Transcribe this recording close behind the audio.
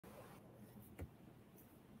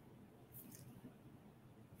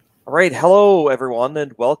All right, hello everyone,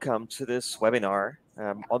 and welcome to this webinar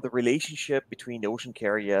on the relationship between ocean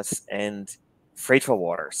carriers and freight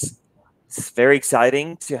forwarders. It's very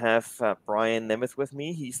exciting to have Brian Nemeth with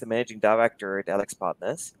me. He's the managing director at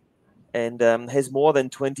AlixPartners and has more than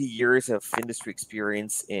 20 years of industry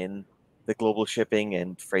experience in the global shipping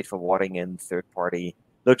and freight forwarding and third-party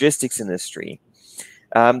logistics industry.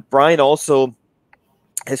 Brian also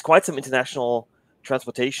has quite some international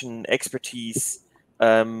transportation expertise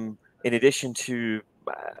in addition to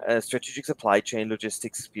strategic supply chain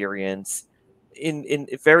logistics experience in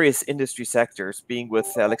various industry sectors, being with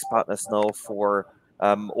AlixPartners now for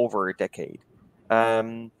over a decade.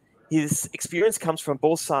 His experience comes from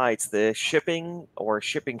both sides, the shipping or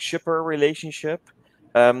shipping-shipper relationship,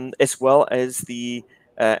 as well as the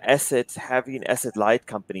asset-heavy and asset-light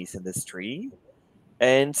companies industry.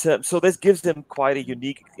 And so this gives them quite a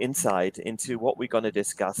unique insight into what we're going to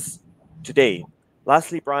discuss today.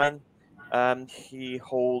 Lastly, Brian, he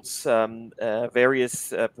holds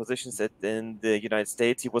various positions in the United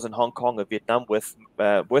States. He was in Hong Kong and Vietnam with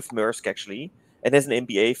Maersk, actually, and has an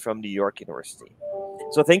MBA from New York University.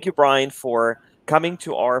 So thank you, Brian, for coming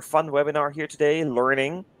to our fun webinar here today,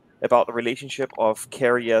 learning about the relationship of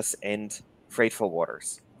carriers and freight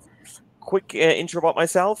forwarders. Quick intro about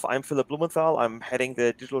myself. I'm Philip Blumenthal. I'm heading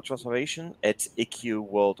the digital transformation at ECU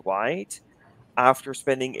Worldwide. After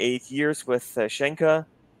spending 8 years with Schenker,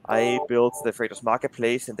 I built the Freighters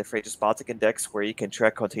Marketplace and the Freighters Baltic Index, where you can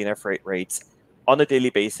track container freight rates on a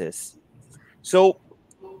daily basis. So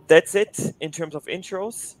that's it in terms of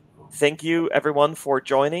intros. Thank you, everyone, for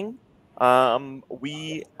joining.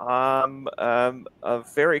 We are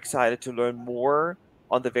very excited to learn more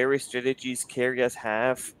on the various strategies carriers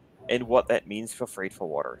have and what that means for freight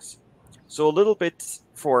forwarders. So a little bit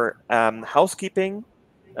for housekeeping.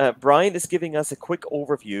 Brian is giving us a quick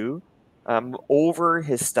overview over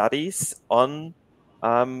his studies on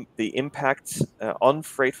the impact on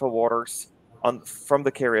freight forwarders from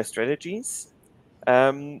the carrier strategies.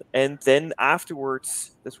 And then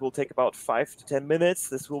afterwards, this will take about 5 to 10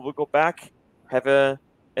 minutes. We'll go back, have an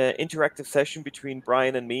interactive session between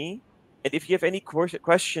Brian and me. And if you have any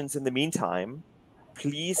questions in the meantime,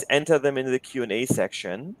 please enter them in the Q&A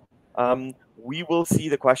section. We will see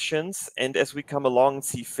the questions, and as we come along and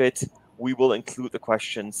see fit, we will include the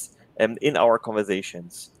questions in our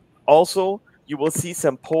conversations. Also, you will see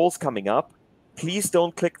some polls coming up. Please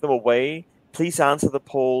don't click them away. Please answer the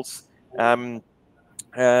polls,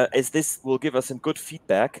 as this will give us some good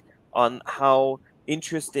feedback on how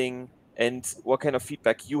interesting and what kind of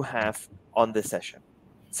feedback you have on this session.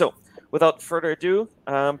 So, without further ado,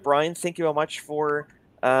 Brian, thank you very much for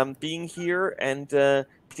being here, and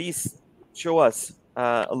please show us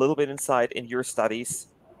a little bit insight in your studies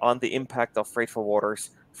on the impact of freight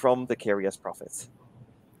forwarders from the carrier's profits.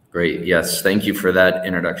 Great. Yes. Thank you for that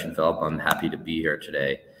introduction, Philip. I'm happy to be here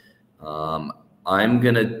today. I'm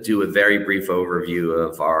going to do a very brief overview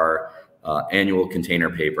of our annual container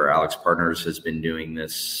paper. AlixPartners has been doing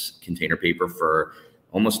this container paper for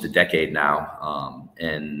almost a decade now.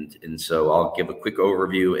 And so I'll give a quick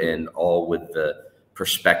overview, and all with the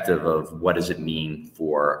perspective of what does it mean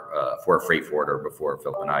for a freight forwarder before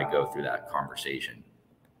Philip and I go through that conversation.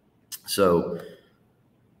 So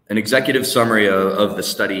an executive summary of the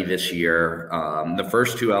study this year. The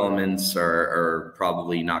first two elements are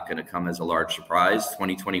probably not going to come as a large surprise.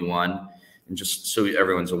 2021, and just so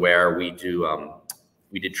everyone's aware, we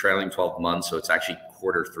did trailing 12 months, so it's actually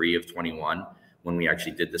Q3 of 21 when we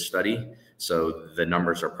actually did the study. So the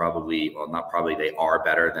numbers are probably, well, not probably, they are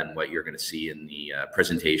better than what you're going to see in the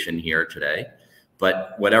presentation here today.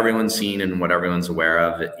 But what everyone's seen and what everyone's aware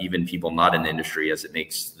of, even people not in the industry, as it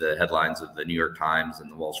makes the headlines of the New York Times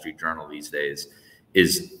and the Wall Street Journal these days,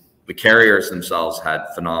 is the carriers themselves had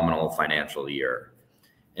phenomenal financial year.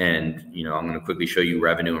 And, I'm going to quickly show you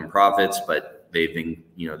revenue and profits, but they've been,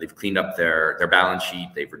 they've cleaned up their balance sheet,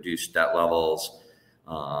 they've reduced debt levels,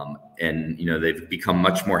 and they've become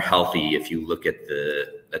much more healthy if you look at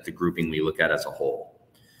the grouping we look at as a whole.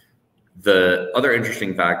 The other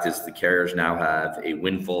interesting fact is the carriers now have a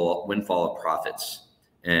windfall of profits,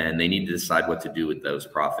 and they need to decide what to do with those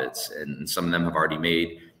profits. And some of them have already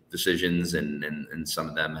made decisions, and some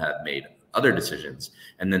of them have made other decisions.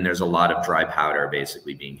 And then there's a lot of dry powder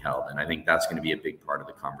basically being held. And I think that's going to be a big part of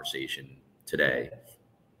the conversation today.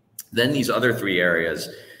 Then these other three areas,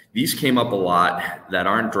 these came up a lot that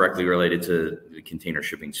aren't directly related to the container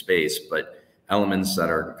shipping space, but elements that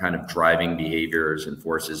are kind of driving behaviors and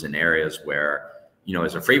forces in areas where,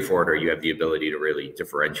 as a freight forwarder, you have the ability to really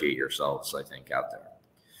differentiate yourselves, I think, out there.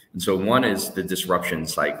 And so one is the disruption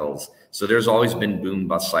cycles. So there's always been boom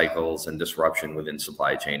bust cycles and disruption within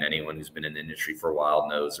supply chain. Anyone who's been in the industry for a while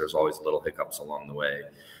knows there's always little hiccups along the way.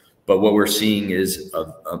 But what we're seeing is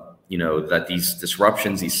that these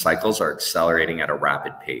disruptions, these cycles are accelerating at a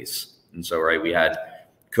rapid pace. And so, right, we had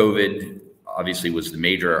COVID obviously was the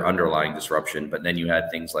major underlying disruption, but then you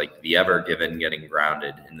had things like the Ever Given getting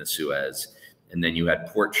grounded in the Suez. And then you had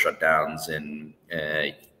port shutdowns in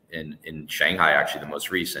Shanghai, actually the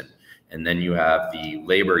most recent. And then you have the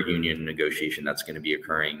labor union negotiation that's going to be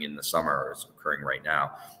occurring in the summer, or is occurring right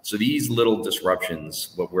now. So these little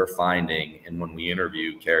disruptions, what we're finding, and when we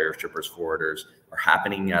interview carriers, shippers, forwarders, are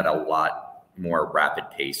happening at a lot more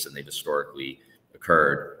rapid pace than they've historically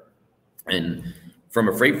occurred. And from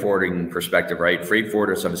a freight forwarding perspective, right, freight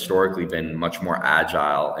forwarders have historically been much more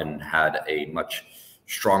agile and had a much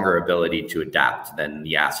stronger ability to adapt than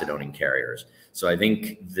the asset owning carriers. So I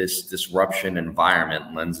think this disruption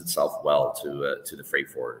environment lends itself well to the freight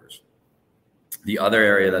forwarders. The other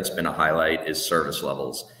area that's been a highlight is service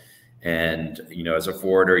levels. And, as a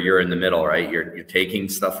forwarder, you're in the middle, right? You're taking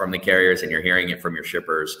stuff from the carriers and you're hearing it from your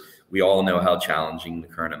shippers. We all know how challenging the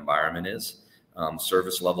current environment is.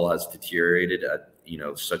 Service level has deteriorated at,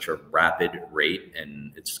 such a rapid rate,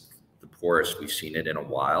 and it's the poorest we've seen it in a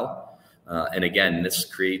while. And again, this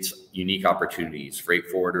creates unique opportunities. Freight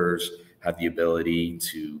forwarders have the ability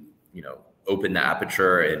to, open the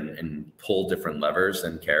aperture and pull different levers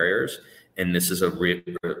than carriers. And this is a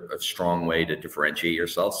strong way to differentiate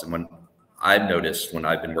yourselves. And when I've noticed, when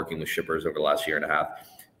I've been working with shippers over the last year and a half,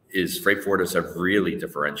 is freight forwarders have really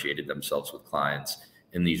differentiated themselves with clients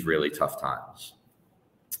in these really tough times.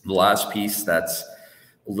 The last piece that's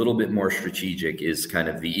a little bit more strategic is kind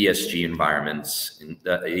of the ESG environments,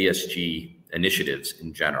 ESG initiatives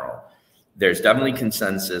in general. There's definitely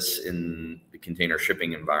consensus in the container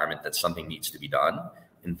shipping environment that something needs to be done,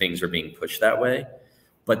 and things are being pushed that way,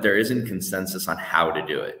 but there isn't consensus on how to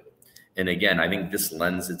do it. And again, I think this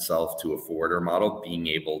lends itself to a forwarder model being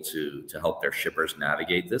able to help their shippers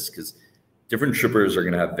navigate this, because different shippers are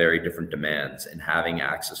going to have very different demands, and having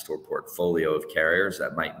access to a portfolio of carriers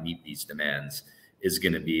that might meet these demands is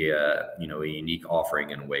going to be a unique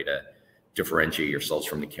offering and a way to differentiate yourselves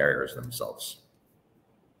from the carriers themselves.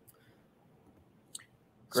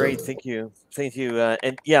 Great, thank you.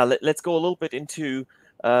 And yeah, let's go a little bit into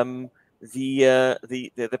the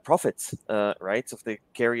profits, right, of the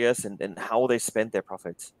carriers and how they spend their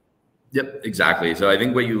profits. Yep, exactly. So I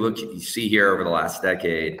think what you see here over the last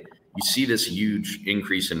decade, you see this huge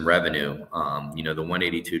increase in revenue, the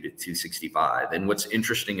 182 to 265. And what's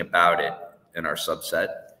interesting about it in our subset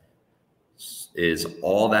is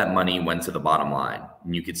all that money went to the bottom line.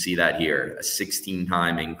 And you could see that here, a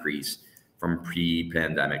 16-time increase from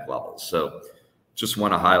pre-pandemic levels. So just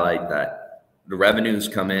want to highlight that the revenues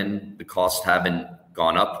come in, the costs haven't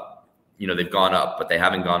gone up. They've gone up, but they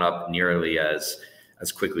haven't gone up nearly as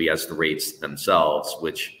quickly as the rates themselves,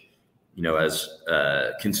 which, as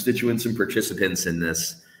constituents and participants in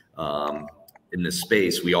this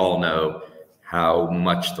space, we all know how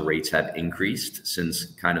much the rates have increased since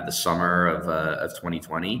kind of the summer of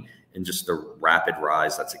 2020, and just the rapid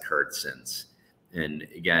rise that's occurred since. And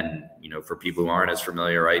again, for people who aren't as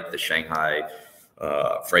familiar, right, the Shanghai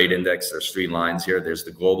freight index, there's three lines here. There's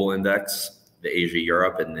the global index, the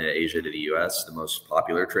Asia-Europe, and the Asia to the US, the most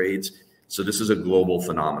popular trades. So this is a global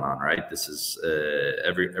phenomenon, right? This is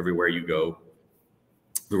everywhere you go,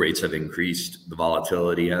 the rates have increased, the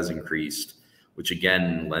volatility has increased, which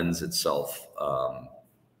again lends itself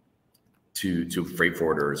to freight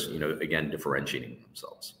forwarders, again, differentiating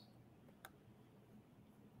themselves.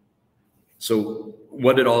 So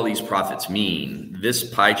what did all these profits mean? This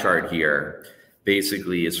pie chart here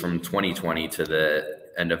basically is from 2020 to the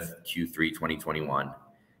end of Q3 2021.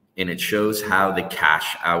 And it shows how the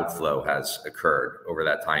cash outflow has occurred over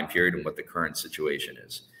that time period and what the current situation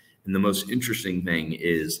is. And the most interesting thing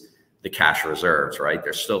is the cash reserves, right?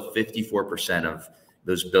 There's still 54% of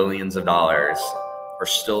those billions of dollars are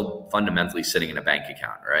still fundamentally sitting in a bank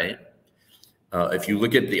account, right? If you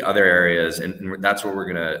look at the other areas, and that's what we're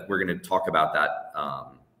gonna talk about that.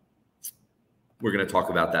 We're gonna talk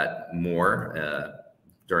about that more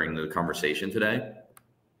during the conversation today.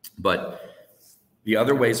 But the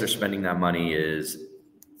other ways they're spending that money is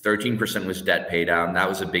 13% was debt pay down. That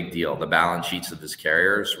was a big deal. The balance sheets of these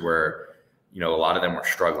carriers were, a lot of them were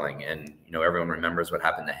struggling, and everyone remembers what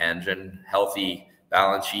happened to Hanjin. Healthy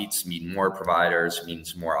balance sheets mean more providers,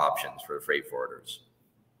 means more options for the freight forwarders.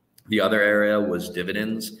 The other area was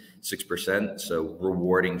dividends, 6%, so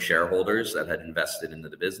rewarding shareholders that had invested into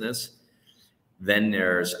the business. Then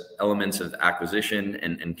there's elements of acquisition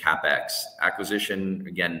and CapEx. Acquisition,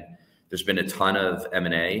 again, there's been a ton of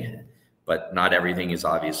M&A, but not everything is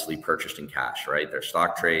obviously purchased in cash, right? There's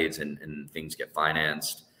stock trades and things get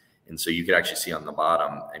financed. And so you could actually see on the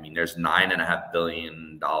bottom, I mean, there's $9.5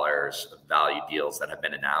 billion of value deals that have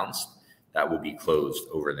been announced that will be closed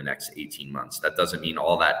over the next 18 months. That doesn't mean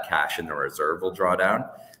all that cash in the reserve will draw down.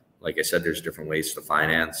 Like I said, there's different ways to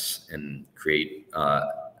finance and create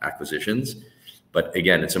acquisitions. But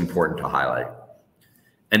again, it's important to highlight.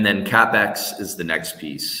 And then CapEx is the next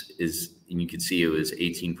piece, and you can see it was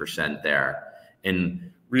 18% there.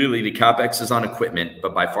 And really the CapEx is on equipment,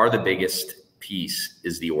 but by far the biggest piece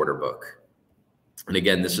is the order book. And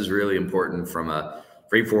again, this is really important from a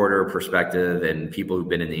freight forwarder perspective and people who've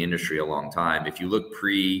been in the industry a long time. If you look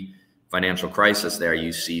pre-financial crisis there,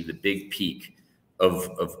 you see the big peak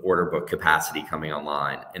of order book capacity coming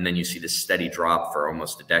online. And then you see this steady drop for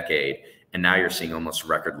almost a decade. And now you're seeing almost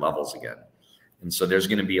record levels again. And so there's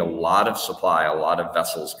going to be a lot of supply, a lot of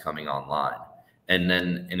vessels coming online. And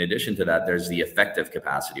then in addition to that, there's the effective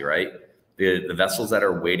capacity, right? The vessels that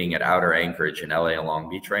are waiting at outer anchorage in LA and Long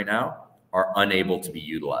Beach right now are unable to be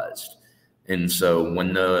utilized. And so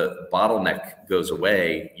when the bottleneck goes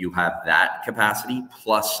away, you have that capacity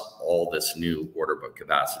plus all this new order book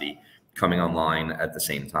capacity coming online at the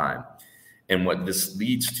same time. And what this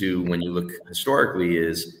leads to when you look historically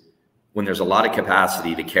is when there's a lot of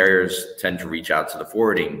capacity, the carriers tend to reach out to the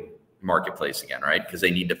forwarding marketplace again, right? Because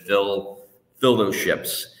they need to fill those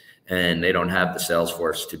ships, and they don't have the sales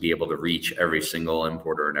force to be able to reach every single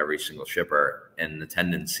importer and every single shipper. And the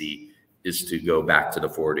tendency is to go back to the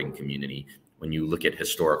forwarding community when you look at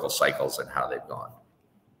historical cycles and how they've gone.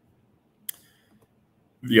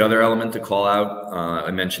 The other element to call out,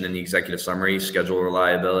 I mentioned in the executive summary, schedule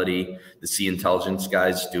reliability. The Sea Intelligence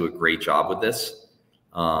guys do a great job with this.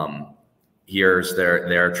 Here's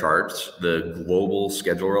their charts. The global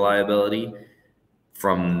schedule reliability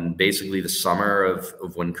from basically the summer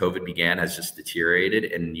of when COVID began has just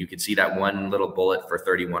deteriorated. And you can see that one little bullet for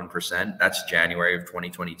 31%. That's January of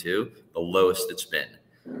 2022, the lowest it's been.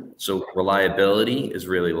 So reliability is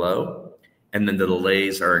really low. And then the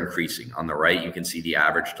delays are increasing. On the right, you can see the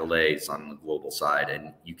average delays on the global side.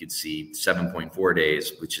 And you can see 7.4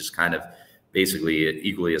 days, which is kind of basically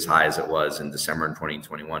equally as high as it was in December in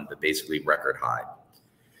 2021, but basically record high.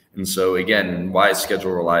 And so again, why is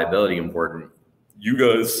schedule reliability important? You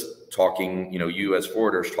guys talking, you as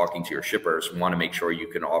forwarders talking to your shippers want to make sure you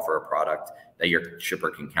can offer a product that your shipper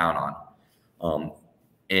can count on.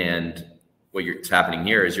 And what's happening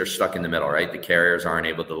here is you're stuck in the middle, right? The carriers aren't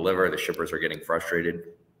able to deliver, the shippers are getting frustrated.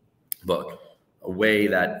 But a way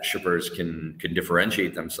that shippers can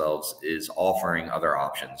differentiate themselves is offering other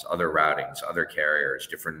options, other routings, other carriers,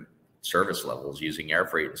 different service levels, using air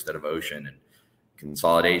freight instead of ocean, and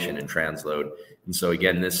consolidation and transload. And so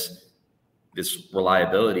again, this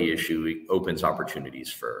reliability issue opens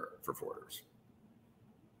opportunities for forwarders.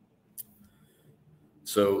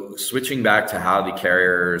 So switching back to how the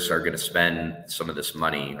carriers are going to spend some of this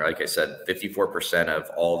money, like I said, 54% of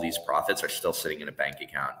all these profits are still sitting in a bank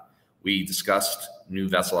account. We discussed new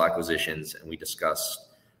vessel acquisitions, and we discussed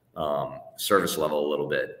service level a little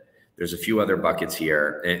bit. There's a few other buckets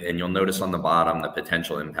here, and you'll notice on the bottom the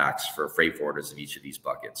potential impacts for freight forwarders of each of these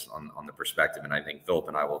buckets on the perspective. And I think Philip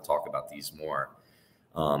and I will talk about these more.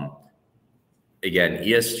 Again,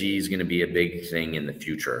 ESG is going to be a big thing in the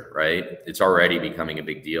future, right? It's already becoming a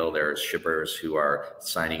big deal. There's shippers who are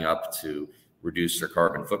signing up to reduce their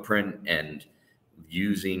carbon footprint, and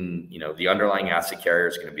using, the underlying asset carrier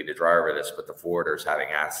is going to be the driver of this, but the forwarders having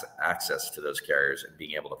access to those carriers and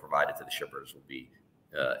being able to provide it to the shippers will be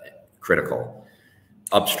critical.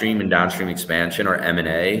 Upstream and downstream expansion, or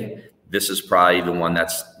M&A, this is probably the one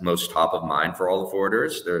that's most top of mind for all the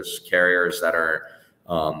forwarders. There's carriers that are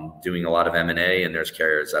doing a lot of M&A, and there's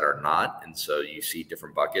carriers that are not. And so you see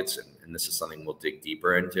different buckets, and this is something we'll dig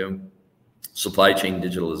deeper into. Supply chain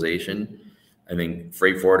digitalization. I think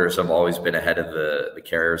freight forwarders have always been ahead of the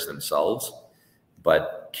carriers themselves,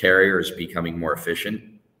 but carriers becoming more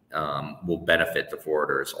efficient will benefit the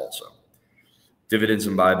forwarders also. Dividends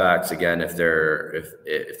and buybacks, again,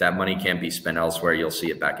 if that money can't be spent elsewhere, you'll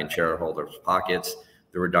see it back in shareholders' pockets.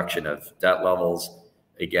 The reduction of debt levels,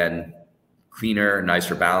 again, cleaner,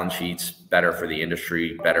 nicer balance sheets, better for the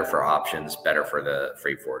industry, better for options, better for the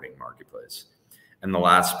freight forwarding marketplace. And the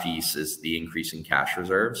last piece is the increase in cash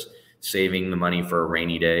reserves, saving the money for a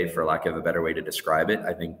rainy day, for lack of a better way to describe it.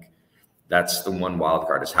 I think that's the one wild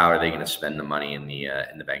card, is how are they going to spend the money in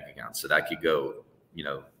the bank account? So that could go,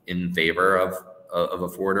 in favor of a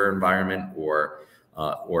forwarder environment, or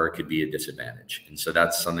or it could be a disadvantage. And so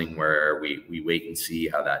that's something where we wait and see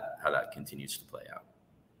how that continues to play out.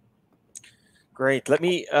 Great. Let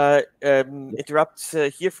me interrupt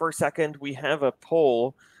here for a second. We have a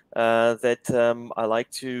poll that I like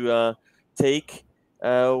to take.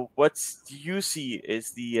 What do you see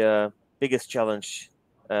is the biggest challenge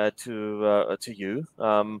to you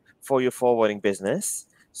for your forwarding business?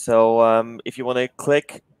 So if you want to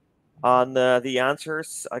click on the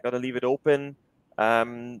answers, I got to leave it open.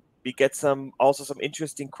 We get also some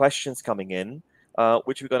interesting questions coming in,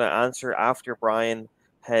 which we're going to answer after Brian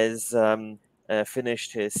has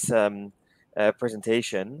finished his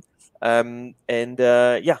presentation. Looking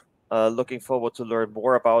forward to learn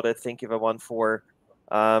more about it. Thank you, everyone, for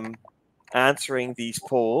answering these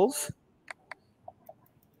polls.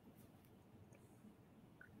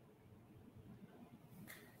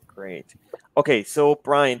 Great. Okay, so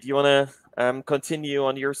Brian, do you want to continue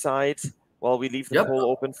on your side while we leave the poll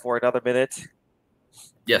open for another minute?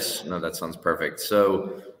 Yes, no, that sounds perfect.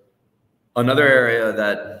 So another area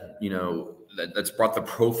that, you know, that's brought the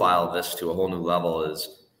profile of this to a whole new level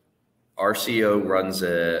is our CEO runs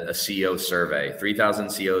a CEO survey,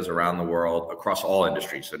 3,000 CEOs around the world across all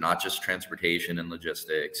industries. So not just transportation and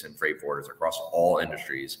logistics and freight forwarders, across all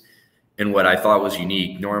industries. And what I thought was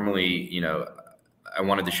unique, normally, you know, I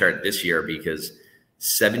wanted to share it this year because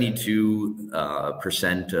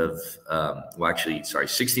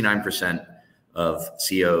 69% of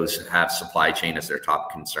CEOs have supply chain as their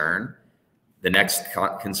top concern. The next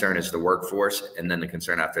concern is the workforce, and then the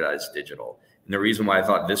concern after that is digital. And the reason why I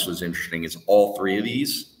thought this was interesting is all three of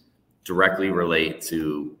these directly relate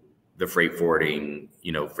to the freight forwarding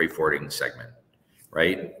segment,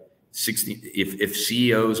 right? If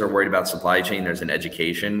CEOs are worried about supply chain, there's an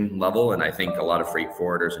education level, and I think a lot of freight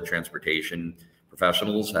forwarders and transportation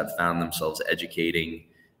professionals have found themselves educating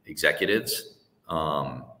executives,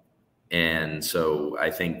 and so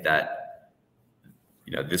I think that,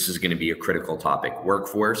 you know, this is going to be a critical topic.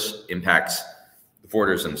 Workforce impacts the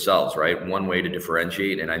forwarders themselves, right? One way to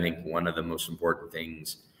differentiate, and I think one of the most important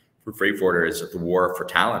things for freight forwarder is the war for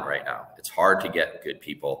talent right now. It's hard to get good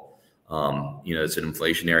people. You know, it's an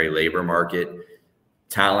inflationary labor market.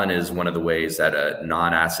 Talent is one of the ways that a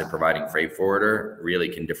non-asset providing freight forwarder really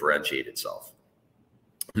can differentiate itself.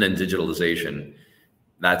 And then digitalization.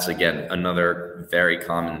 That's, again, another very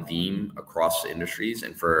common theme across industries.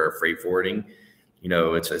 And for freight forwarding, you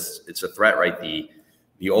know, it's a threat, right? The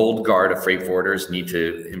old guard of freight forwarders need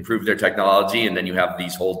to improve their technology, and then you have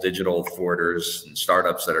these whole digital forwarders and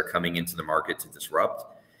startups that are coming into the market to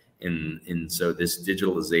disrupt. And so this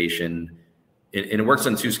digitalization, and it works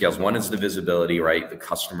on two scales. One is the visibility, right? The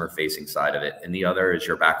customer facing side of it. And the other is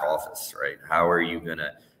your back office, right? How are you going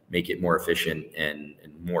to make it more efficient and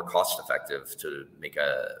more cost effective to be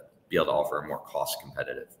able to offer a more cost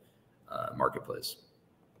competitive marketplace?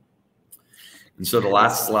 And so the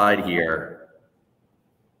last slide here,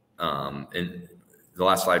 and the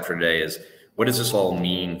last slide for today is, what does this all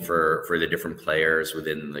mean for the different players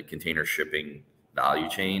within the container shipping value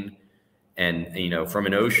chain? And, you know, from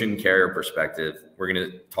an ocean carrier perspective, we're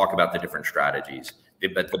going to talk about the different strategies.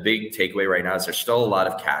 But the big takeaway right now is there's still a lot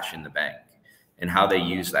of cash in the bank, and how they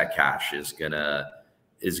use that cash is gonna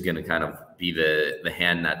kind of be the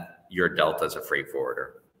hand that you're dealt as a freight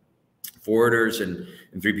forwarder. Forwarders and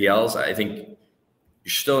 3PLs, I think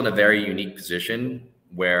you're still in a very unique position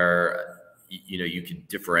where, you know, you can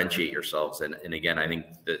differentiate yourselves. And again, I think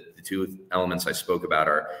the two elements I spoke about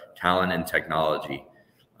are talent and technology.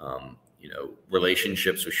 You know,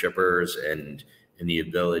 relationships with shippers and the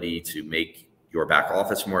ability to make your back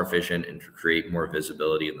office more efficient and to create more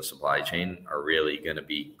visibility in the supply chain are really going to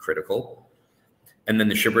be critical. And then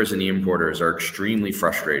the shippers and the importers are extremely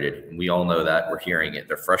frustrated. And we all know that. We're hearing it.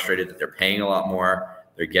 They're frustrated that they're paying a lot more.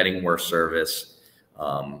 They're getting worse service.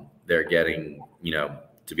 They're getting, you know,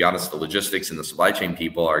 to be honest, the logistics and the supply chain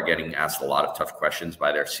people are getting asked a lot of tough questions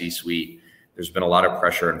by their C-suite. There's been a lot of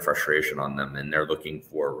pressure and frustration on them, and they're looking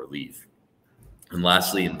for relief. And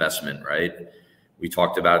lastly, investment, right? We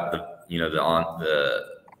talked about the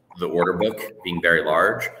order book being very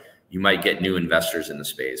large. You might get new investors in the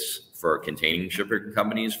space for containing shipping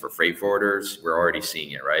companies, for freight forwarders. We're already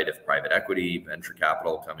seeing it, right? If private equity, venture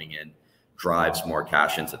capital coming in drives more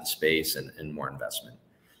cash into the space and more investment.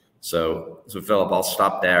 So Philip, I'll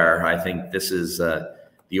stop there. I think this is the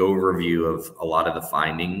overview of a lot of the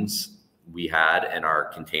findings we had in our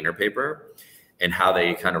container paper and how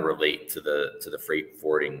they kind of relate to the freight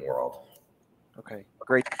forwarding world. Okay,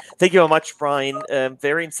 great. Thank you very much, Brian.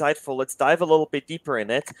 Very insightful. Let's dive a little bit deeper in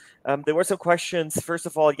it. There were some questions. First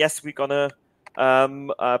of all, yes, we're going to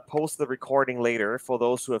post the recording later for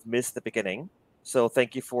those who have missed the beginning. So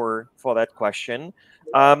thank you for that question.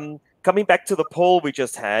 Coming back to the poll we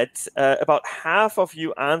just had, about half of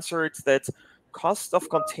you answered that cost of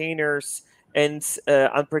containers and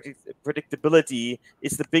unpredictability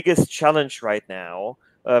is the biggest challenge right now,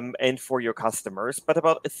 and for your customers. But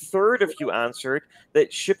about a third of you answered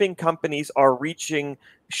that shipping companies are reaching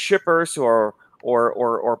shippers or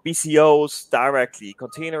BCOs directly,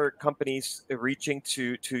 container companies reaching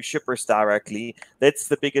to shippers directly. That's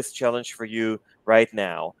the biggest challenge for you right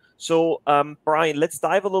now. So, Brian, let's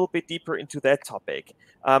dive a little bit deeper into that topic.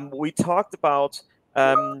 We talked about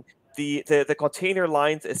the container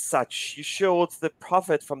lines as such. You showed the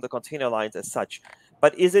profit from the container lines as such.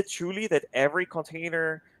 But is it truly that every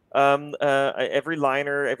container, every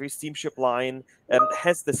liner, every steamship line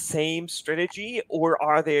has the same strategy, or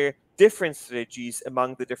are there different strategies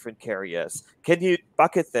among the different carriers? Can you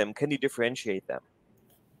bucket them? Can you differentiate them?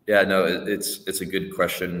 Yeah, no, it's a good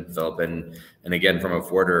question, Philip, and again, from a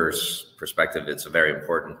forwarder's perspective, it's a very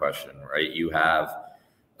important question, right? You have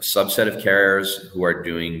a subset of carriers who are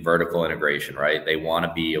doing vertical integration, right? They want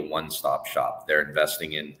to be a one-stop shop. They're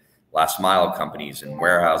investing in last mile companies and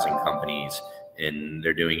warehousing companies, and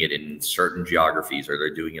they're doing it in certain geographies, or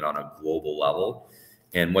they're doing it on a global level.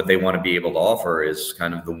 And what they want to be able to offer is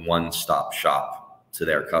kind of the one-stop shop to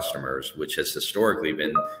their customers, which has historically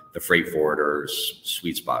been the freight forwarder's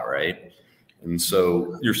sweet spot, right? And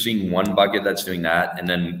so you're seeing one bucket that's doing that, and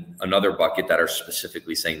then another bucket that are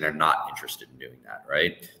specifically saying they're not interested in doing that,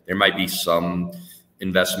 right? There might be some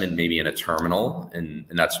investment maybe in a terminal, and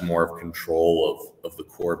that's more of control of the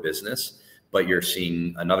core business, but you're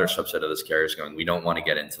seeing another subset of those carriers going, we don't want to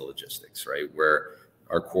get into logistics, right? Where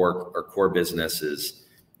our core business is,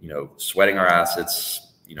 sweating our assets,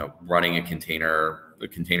 running a container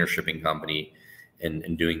shipping company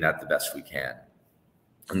and doing that the best we can.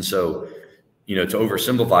 And so, to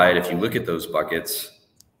oversimplify it, if you look at those buckets,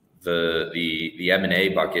 the M&A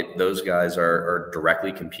bucket, those guys are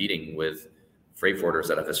directly competing with freight forwarders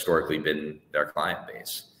that have historically been their client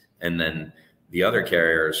base. And then the other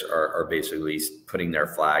carriers are basically putting their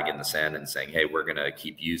flag in the sand and saying, hey, we're going to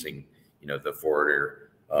keep using, the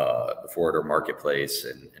forwarder marketplace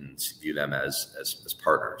and view them as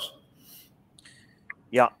partners.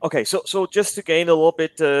 Yeah. Okay. So just to gain a little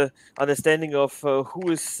bit understanding of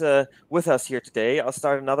who is with us here today, I'll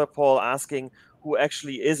start another poll asking who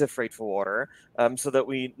actually is a freight forwarder, so that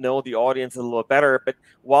we know the audience a little better. But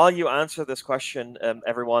while you answer this question,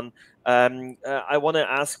 everyone, I want to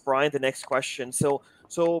ask Brian the next question. So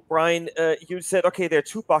Brian, you said, okay, there are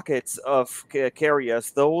two buckets of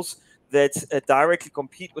carriers: those that directly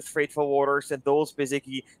compete with freight forwarders, and those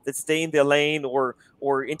basically that stay in their lane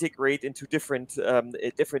or integrate into different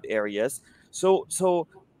areas. So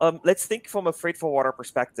let's think from a freight forwarder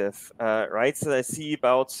perspective, right? So I see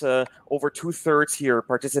about over 2/3 here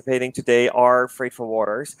participating today are freight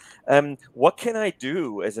forwarders. What can I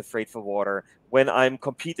do as a freight forwarder when I'm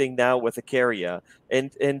competing now with a carrier?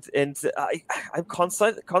 And I'm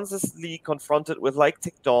constantly confronted with like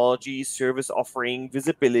technology, service offering,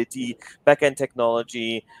 visibility, backend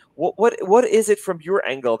technology. What is it from your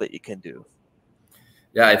angle that you can do?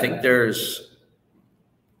 Yeah, I think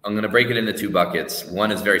I'm going to break it into two buckets.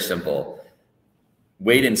 One is very simple.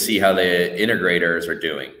 Wait and see how the integrators are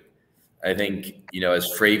doing. I think,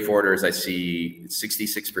 as freight forwarders, I see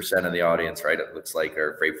 66% of the audience, right, it looks like,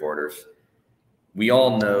 are freight forwarders. We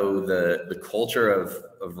all know the culture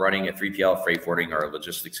of running a 3PL freight forwarding or a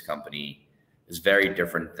logistics company is very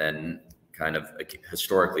different than kind of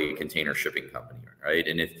historically a container shipping company, right?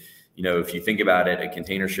 And if you think about it, a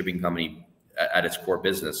container shipping company at its core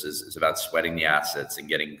business is about sweating the assets and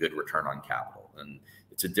getting good return on capital. And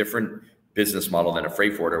it's a different business model than a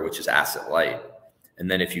freight forwarder, which is asset light.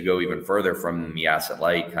 And then if you go even further from the asset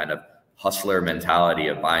light kind of hustler mentality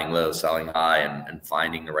of buying low, selling high, and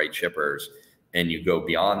finding the right shippers, and you go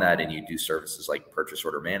beyond that and you do services like purchase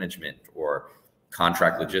order management or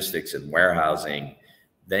contract logistics and warehousing,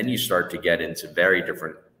 then you start to get into very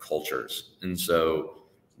different cultures. And so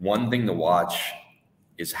one thing to watch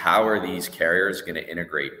is how are these carriers going to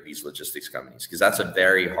integrate these logistics companies? Because that's a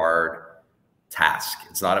very hard task.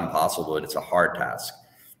 It's not impossible, but it's a hard task.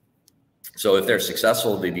 So if they're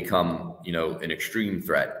successful, they become, an extreme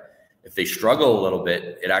threat. If they struggle a little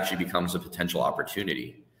bit, it actually becomes a potential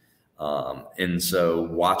opportunity. And so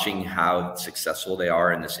watching how successful they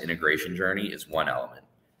are in this integration journey is one element.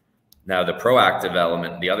 Now, the proactive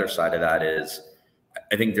element, the other side of that is,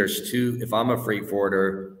 I think there's two. If I'm a freight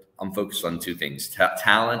forwarder, I'm focused on two things: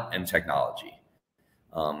 talent and technology.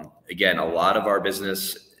 Again, a lot of our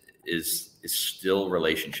business is still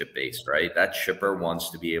relationship based, right? That shipper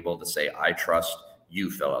wants to be able to say, I trust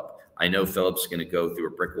you, Philip. I know Philip's going to go through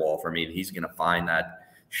a brick wall for me, and he's going to find that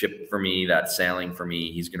ship for me, that sailing for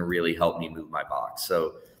me. He's going to really help me move my box.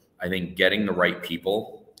 So I think getting the right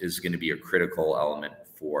people is going to be a critical element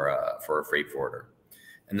for a freight forwarder.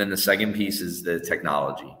 And then the second piece is the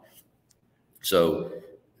technology. So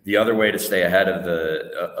the other way to stay ahead of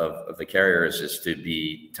the carriers is to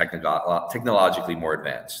be technologically more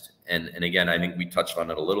advanced. And again, I think we touched on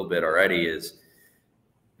it a little bit already, is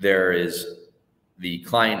there is the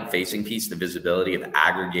client-facing piece, the visibility of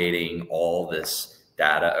aggregating all this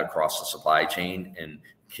data across the supply chain and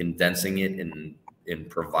condensing it and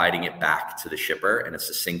providing it back to the shipper in a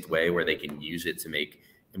succinct way where they can use it to make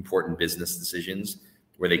important business decisions,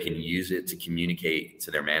 where they can use it to communicate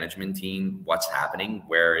to their management team what's happening,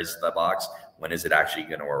 where is the box, when is it actually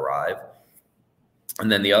going to arrive.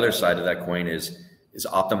 And then the other side of that coin is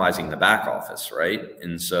optimizing the back office, right?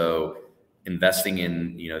 And so investing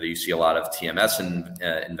in, you see a lot of TMS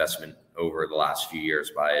investment over the last few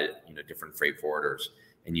years by, different freight forwarders.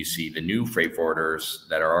 And you see the new freight forwarders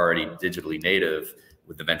that are already digitally native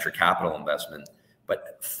with the venture capital investment,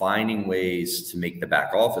 but finding ways to make the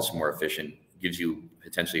back office more efficient gives you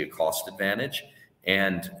potentially a cost advantage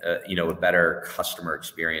and, a better customer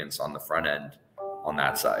experience on the front end on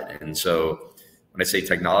that side. And so when I say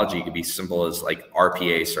technology, it could be simple as like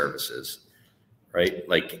RPA services, right?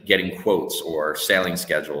 Like getting quotes or sailing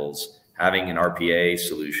schedules, having an RPA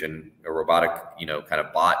solution, a robotic, kind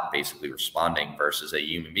of bot basically responding versus a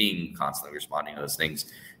human being constantly responding to those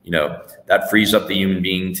things, that frees up the human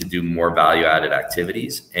being to do more value-added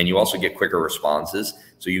activities. And you also get quicker responses.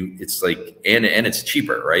 So it's like, and it's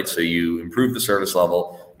cheaper, right? So you improve the service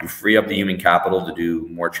level, you free up the human capital to do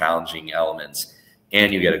more challenging elements,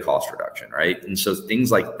 and you get a cost reduction, right? And so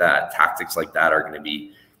things like that, tactics like that are going to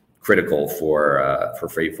be critical for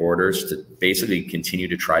freight forwarders to basically continue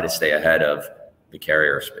to try to stay ahead of the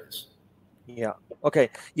carrier space. Yeah. Okay.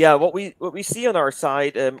 Yeah. What we see on our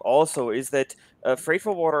side also is that freight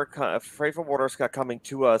forwarders are coming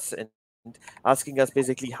to us and asking us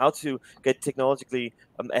basically how to get technologically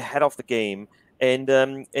ahead of the game, and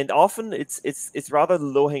often it's rather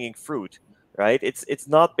low hanging fruit, right? It's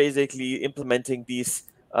not basically implementing these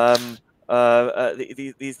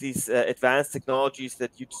these advanced technologies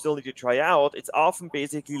that you still need to try out. It's often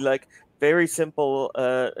basically like very simple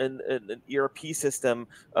an ERP system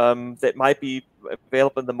that might be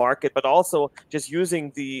available in the market, but also just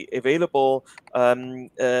using the available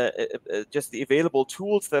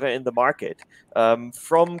tools that are in the market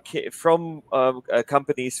from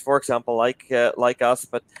companies, for example, like us,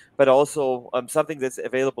 but also something that's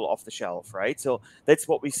available off the shelf, right? So that's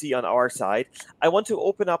what we see on our side. I want to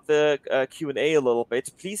open up the Q&A a little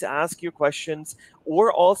bit. Please ask your questions,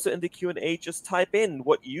 or also in the Q&A, just type in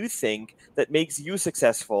what you think that makes you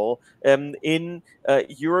successful in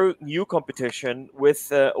your new competition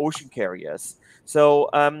with ocean carriers. So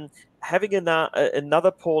having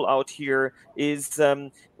another poll out here is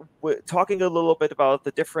we're talking a little bit about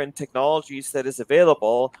the different technologies that is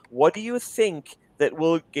available. What do you think that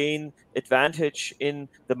will gain advantage in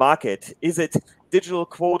the market? Is it digital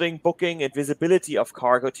quoting, booking, and visibility of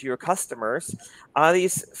cargo to your customers? Are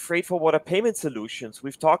these freight forwarder payment solutions?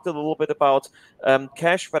 We've talked a little bit about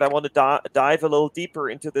cash, but I want to dive a little deeper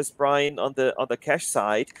into this, Brian, on the cash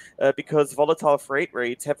side, because volatile freight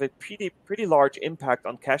rates have a pretty large impact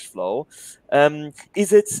on cash flow.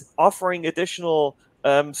 Is it offering additional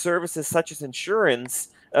services such as insurance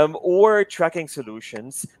or tracking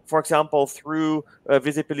solutions, for example, through a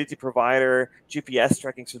visibility provider, GPS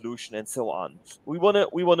tracking solution, and so on? We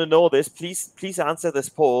want to know this. Please answer this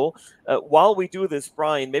poll. While we do this,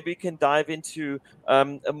 Brian, maybe we can dive into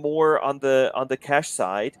more on the cash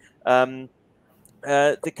side.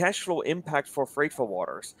 The cash flow impact for freight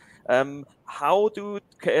forwarders. How do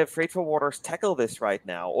freight forwarders tackle this right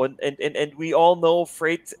now? And we all know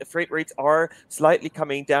freight rates are slightly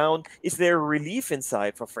coming down. Is there relief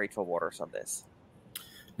inside for freight forwarders on this?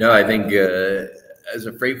 No, I think as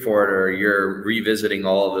a freight forwarder, you're revisiting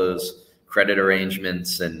all of those credit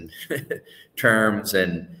arrangements and terms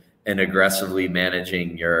and aggressively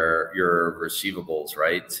managing your receivables,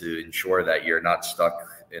 right, to ensure that you're not stuck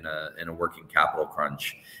in a working capital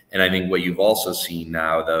crunch. And I think what you've also seen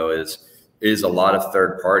now, though, is a lot of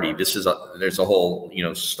third party. There's a whole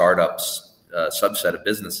startups subset of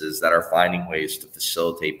businesses that are finding ways to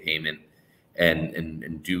facilitate payment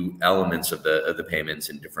and do elements of the payments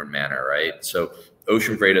in different manner, right? So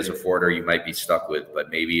ocean freight as a forwarder you might be stuck with, but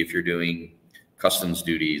maybe if you're doing customs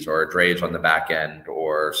duties or a drayage on the back end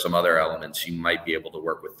or some other elements, you might be able to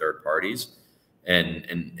work with third parties. And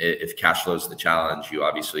if cash flow is the challenge, you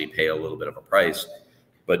obviously pay a little bit of a price.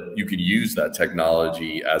 but you can use that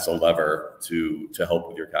technology as a lever to help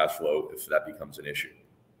with your cash flow if that becomes an issue.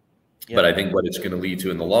 Yeah. But I think what it's going to lead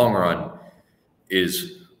to in the long run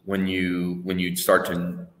is when you start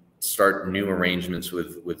new arrangements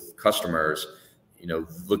with customers,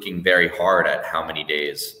 looking very hard at how many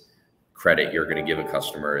days credit you're going to give a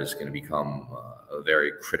customer is going to become a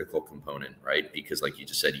very critical component, right? Because like you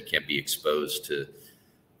just said, you can't be exposed to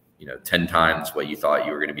 10 times what you thought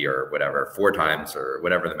you were going to be, or whatever, 4 times or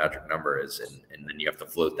whatever the metric number is, and then you have to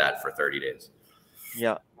float that for 30 days.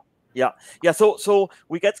 Yeah. So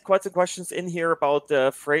we get quite some questions in here about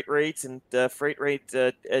freight rates and freight rate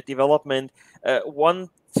development.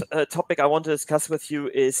 One topic I want to discuss with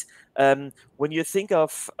you is when you think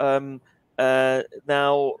of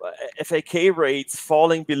now FAK rates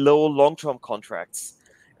falling below long-term contracts,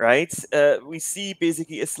 right? We see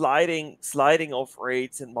basically a sliding of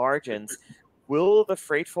rates and margins. Will the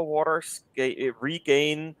freight forwarders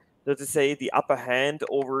regain, so to say, the upper hand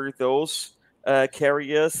over those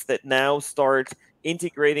carriers that now start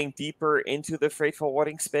integrating deeper into the freight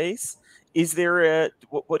forwarding space? Is there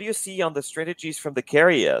what do you see on the strategies from the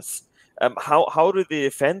carriers? How do they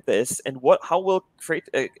defend this, and how will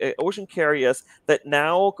ocean carriers that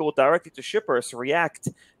now go directly to shippers react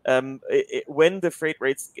when the freight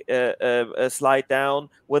rates slide down,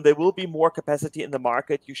 when there will be more capacity in the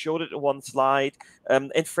market? You showed it in one slide,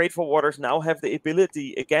 and freight forwarders now have the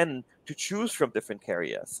ability again to choose from different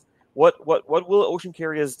carriers. What will ocean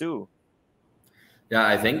carriers do? Yeah,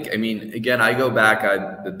 I mean, again, I go back,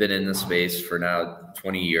 I've been in this space for now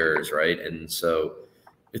 20 years, right? And so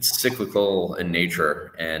it's cyclical in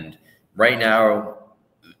nature. And right now,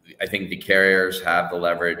 I think the carriers have the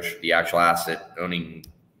leverage, the actual asset owning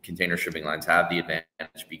container shipping lines have the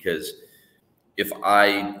advantage, because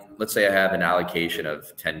let's say I have an allocation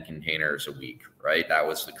of 10 containers a week, right? That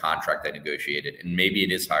was the contract I negotiated. And maybe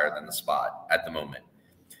it is higher than the spot at the moment.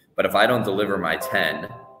 But if I don't deliver my 10,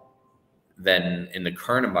 then in the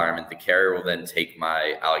current environment, the carrier will then take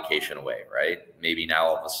my allocation away, right? Maybe now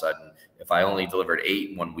all of a sudden, if I only delivered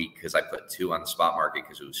 8 1 week because I put 2 on the spot market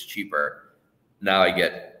because it was cheaper, now I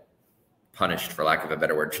get punished, for lack of a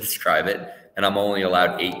better word to describe it, and I'm only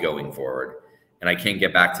allowed 8 going forward, and I can't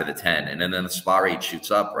get back to the 10. And then the spot rate shoots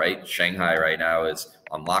up, right? Shanghai right now is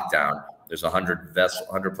on lockdown. There's 100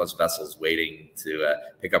 plus vessels waiting to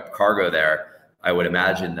pick up cargo there. I would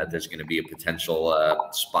imagine that there's going to be a potential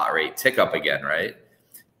spot rate tick up again, right?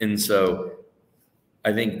 And so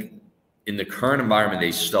I think in the current environment,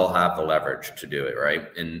 they still have the leverage to do it, right?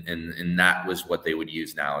 And that was what they would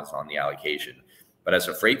use now, is on the allocation. But as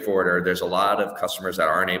a freight forwarder, there's a lot of customers that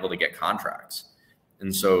aren't able to get contracts.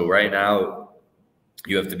 And so right now,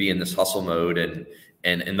 you have to be in this hustle mode, and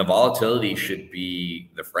the volatility should be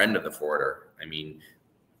the friend of the forwarder. I mean,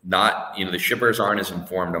 the shippers aren't as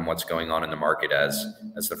informed on what's going on in the market as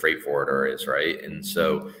the freight forwarder is, right? And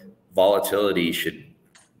so volatility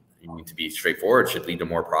to be straightforward, should lead to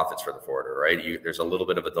more profits for the forwarder, right? There's a little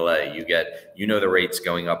bit of a delay. The rates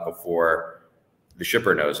going up before the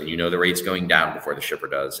shipper knows, and the rates going down before the shipper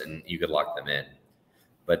does, and you could lock them in.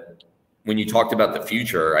 But when you talked about the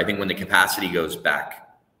future, I think when the capacity goes back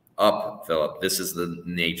up, Philip, this is the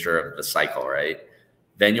nature of the cycle, right?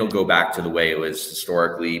 Then you'll go back to the way it was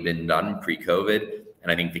historically been done pre-COVID.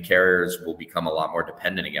 And I think the carriers will become a lot more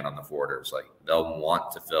dependent again on the forwarders. Like, they'll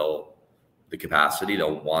want to fill the capacity,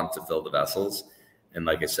 they'll want to fill the vessels. And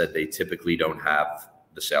like I said, they typically don't have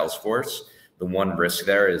the sales force. The one risk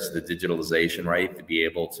there is the digitalization, right? To be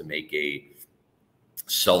able to make a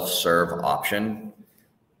self-serve option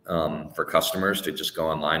for customers to just go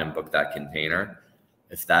online and book that container.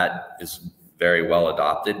 If that is very well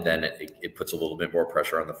adopted, then it puts a little bit more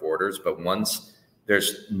pressure on the forwarders. But once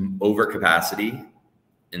there's overcapacity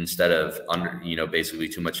instead of basically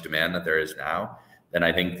too much demand that there is now, then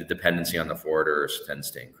I think the dependency on the forwarders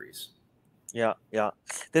tends to increase. Yeah.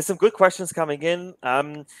 There's some good questions coming in.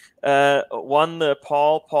 One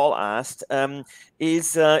Paul asked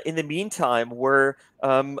is in the meantime, where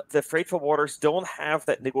the freight forwarders don't have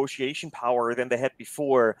that negotiation power than they had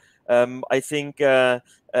before. I think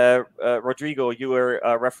Rodrigo, you were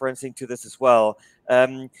referencing to this as well.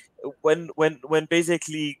 When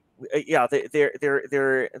basically, the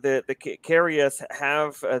carriers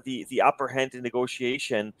have the upper hand in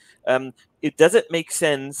negotiation. It doesn't make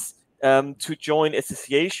sense to join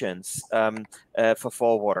associations for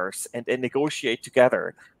forwarders and negotiate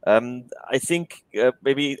together. I think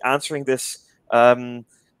maybe answering this on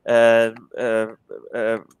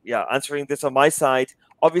my side,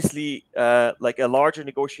 obviously, like a larger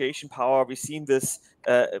negotiation power. We've seen this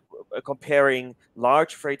comparing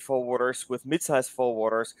large freight forwarders with mid-sized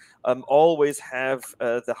forwarders always have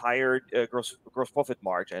the higher gross profit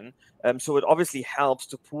margin. So it obviously helps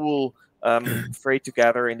to pool freight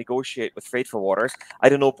together and negotiate with freight forwarders. I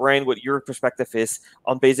don't know, Brian, what your perspective is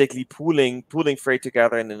on basically pooling freight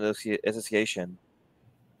together in an association.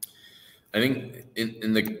 I think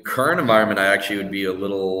in the current environment, I actually would be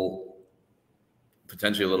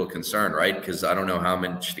potentially a little concerned, right? Because I don't know how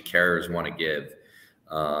much the carriers want to give,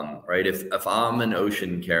 right? If I'm an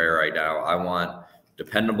ocean carrier right now, I want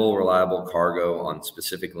dependable, reliable cargo on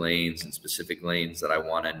specific lanes and specific lanes that I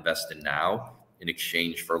want to invest in now in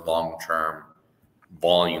exchange for long-term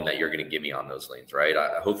volume that you're going to give me on those lanes, right?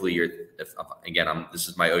 Hopefully this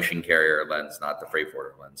is my ocean carrier lens, not the freight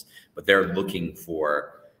forwarder lens, but they're looking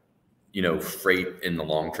for, you know, freight in the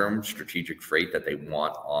long term, strategic freight that they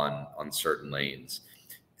want on certain lanes.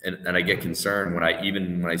 And I get concerned when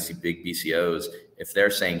I see big BCOs, if they're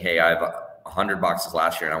saying, hey, I have 100 boxes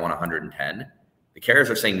last year and I want 110, the carriers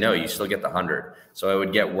are saying, no, you still get the 100. So I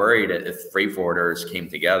would get worried if freight forwarders came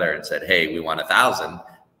together and said, hey, we want 1,000.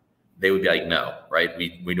 They would be like, no, right?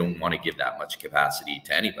 We don't want to give that much capacity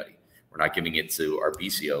to anybody. We're not giving it to our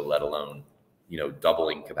BCO, let alone, you know,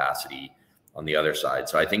 doubling capacity on the other side.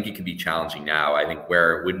 So I think it could be challenging now. I think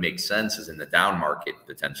where it would make sense is in the down market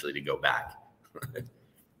potentially to go back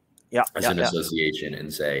as an association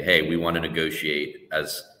and say, hey, we want to negotiate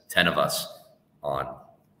as 10 of us on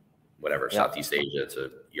whatever, Southeast Asia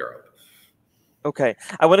to Europe. Okay,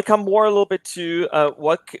 I want to come more a little bit to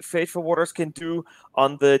what freight forwarders can do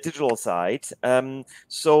on the digital side.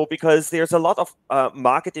 So because there's a lot of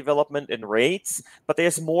market development in rates, but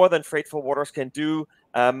there's more than freight forwarders can do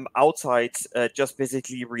outside just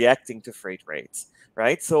basically reacting to freight rates,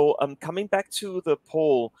 right? So coming back to the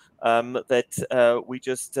poll that we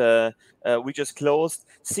just closed,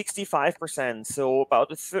 65%, so about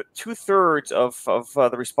 2/3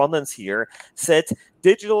 of the respondents here said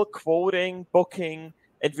digital quoting, booking,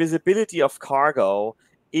 and visibility of cargo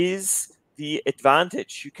is the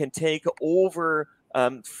advantage you can take over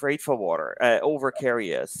freight forwarder, over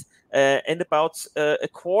carriers. And about a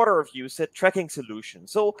quarter of you said tracking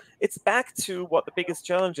solutions. So it's back to what the biggest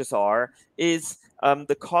challenges are, is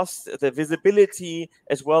the cost, the visibility,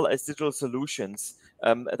 as well as digital solutions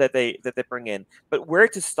that they bring in. But where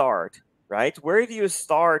to start? Right? Where do you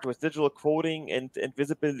start with digital quoting and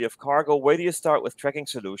visibility of cargo? Where do you start with tracking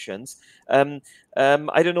solutions? I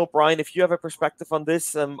don't know, Brian, if you have a perspective on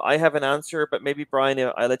this. I have an answer, but maybe, Brian,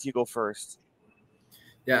 I'll let you go first.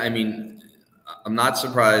 Yeah, I mean, I'm not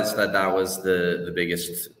surprised that was the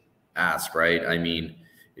biggest ask, right? I mean,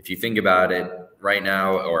 if you think about it right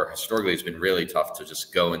now, or historically, it's been really tough to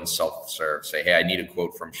just go and self-serve, say, hey, I need a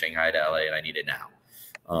quote from Shanghai to LA and I need it now.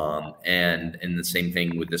 And the same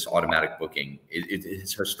thing with this automatic booking,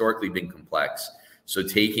 it's historically been complex. So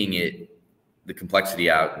taking the complexity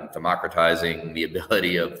out and democratizing the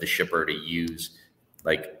ability of the shipper to use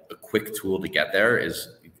like a quick tool to get there is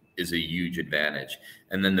a huge advantage.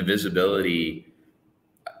 And then the visibility,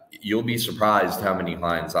 you'll be surprised how many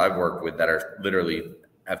clients I've worked with that are literally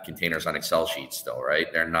have containers on Excel sheets still,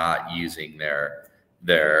 right? They're not using their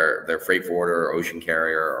freight forwarder or ocean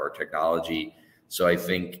carrier or technology. So I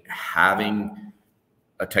think having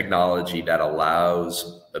a technology that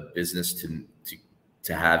allows a business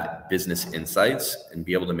to have business insights and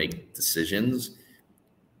be able to make decisions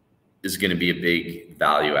is going to be a big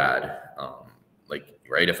value add.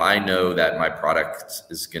 Right, if I know that my product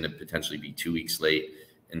is going to potentially be 2 weeks late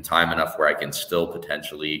in time enough where I can still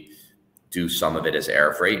potentially do some of it as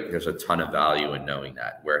air freight, there's a ton of value in knowing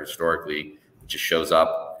that, where historically it just shows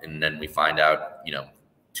up and then we find out, you know,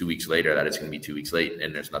 2 weeks later that it's going to be 2 weeks late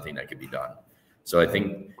and there's nothing that can be done. So I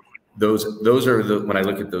think those are when I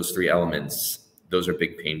look at those three elements, those are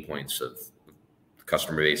big pain points of the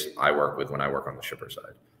customer base I work with when I work on the shipper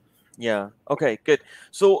side. Yeah. Okay, good.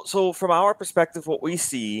 So from our perspective, what we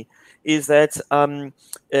see is that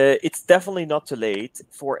it's definitely not too late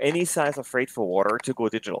for any size of freight forwarder to go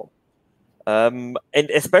digital. And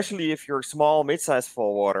especially if you're a small, mid-sized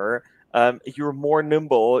forwarder, you're more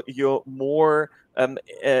nimble, you're more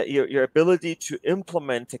your ability to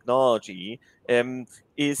implement technology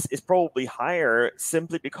is probably higher,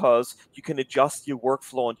 simply because you can adjust your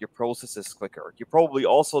workflow and your processes quicker. You probably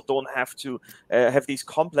also don't have to have these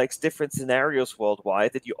complex different scenarios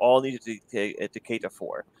worldwide that you all need to cater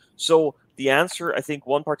for. So the answer, I think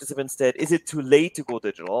one participant said, is it too late to go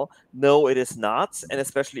digital? No, it is not. And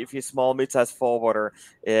especially if you're a small, mid-sized forwarder,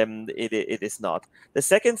 it is not. The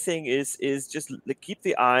second thing is just keep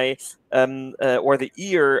the eye or the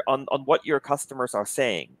ear on what your customers are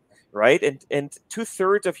saying, right? And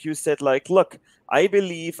 2/3 of you said like, look, I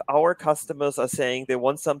believe our customers are saying they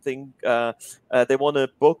want something, they want to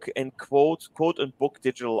book and quote and book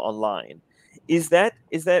digital online. Is that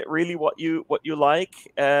really what you like,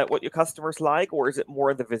 what your customers like, or is it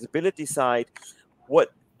more on the visibility side?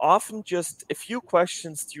 What often just a few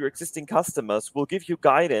questions to your existing customers will give you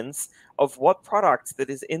guidance of what products that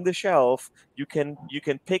is in the shelf you can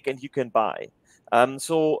pick and you can buy.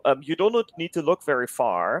 So you don't need to look very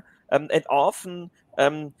far. And often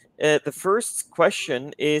the first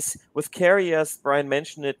question is with carriers. Brian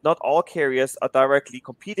mentioned it. Not all carriers are directly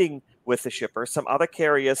competing with the shippers. Some other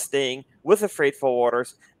carriers staying with the freight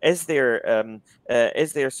forwarders as their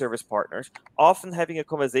service partners. Often having a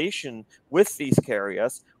conversation with these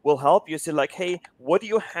carriers will help you say like, hey, what do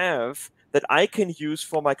you have that I can use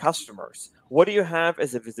for my customers? What do you have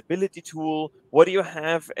as a visibility tool? What do you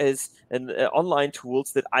have as an online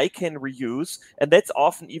tools that I can reuse? And that's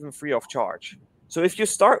often even free of charge. So if you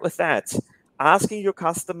start with that, asking your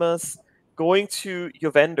customers, going to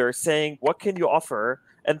your vendor, saying, what can you offer?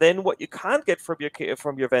 And then what you can't get from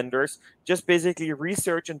your vendors, just basically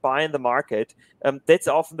research and buy in the market. That's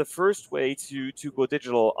often the first way to go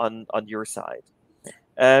digital on your side.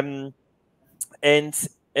 And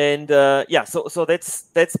yeah, so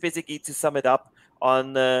that's basically to sum it up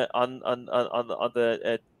on the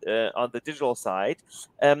digital side.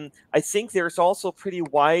 I think there's also a pretty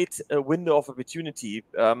wide window of opportunity.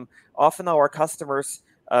 Often our customers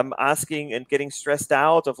asking and getting stressed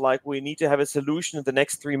out of like, we need to have a solution in the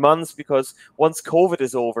next 3 months because once COVID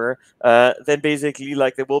is over, then basically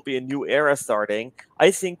like there will be a new era starting.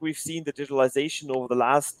 I think we've seen the digitalization over the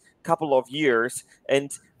last couple of years,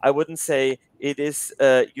 and I wouldn't say it is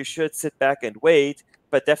you should sit back and wait,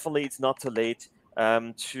 but definitely it's not too late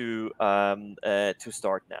to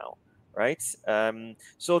start now, right?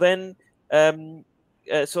 So then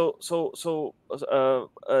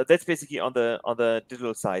that's basically on the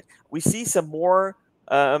digital side. We see some more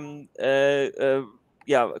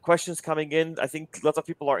questions coming in. I think lots of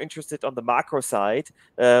people are interested on the macro side.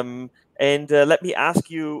 And let me ask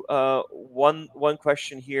you one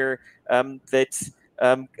question here that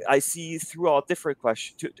I see throughout different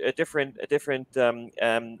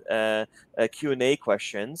Q&A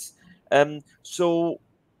questions. So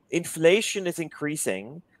inflation is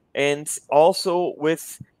increasing, and also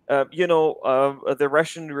with the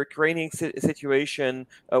Russian-Ukrainian situation,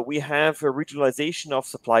 we have a regionalization of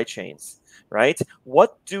supply chains, right?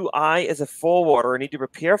 What do I, as a forwarder, need to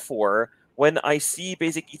prepare for when I see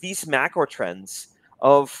basically these macro trends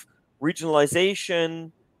of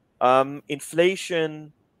regionalization,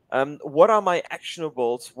 inflation? What are my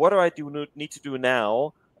actionables? What do I need to do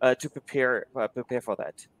now to prepare for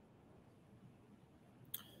that?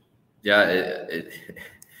 Yeah,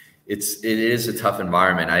 it is a tough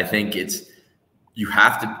environment. I think you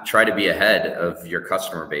have to try to be ahead of your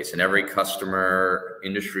customer base, and every customer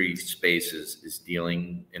industry space is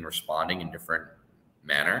dealing and responding in different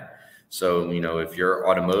manner. So, if you're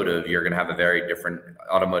automotive, you're going to have a very different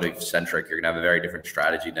automotive centric. You're going to have a very different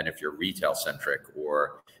strategy than if you're retail centric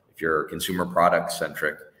or if you're consumer product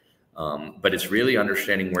centric. But it's really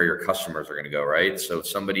understanding where your customers are going to go, right? So if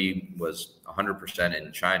somebody was 100%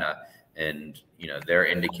 in China and, they're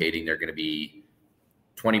indicating they're going to be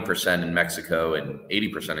 20% in Mexico and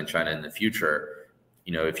 80% in China in the future,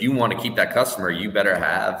 if you want to keep that customer, you better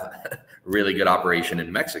have a really good operation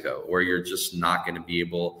in Mexico, or you're just not going to be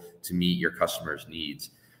able to meet your customers' needs.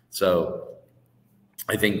 So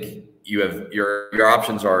I think you have your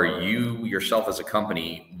options are you yourself as a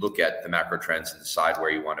company look at the macro trends and decide where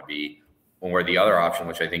you want to be, or the other option,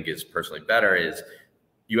 which I think is personally better, is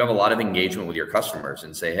you have a lot of engagement with your customers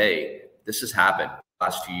and say, hey, this has happened. The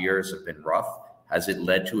last 2 years have been rough. Has it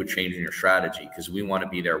led to a change in your strategy? Because we want to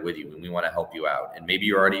be there with you and we want to help you out. And maybe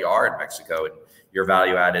you already are in Mexico, and your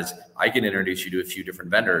value add is I can introduce you to a few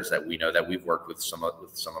different vendors that we know that we've worked with some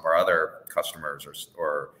of our other customers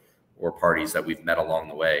or parties that we've met along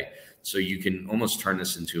the way. So you can almost turn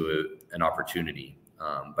this into an opportunity.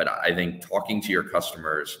 But I think talking to your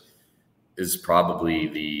customers is probably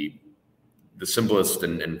the simplest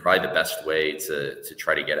and probably the best way to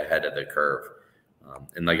try to get ahead of the curve.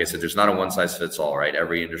 And like I said, there's not a one size fits all, right?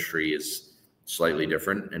 Every industry is slightly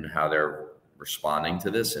different in how they're responding to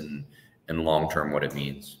this and long-term what it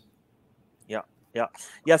means.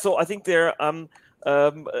 Yeah. So I think there,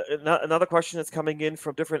 another question that's coming in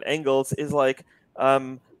from different angles is like,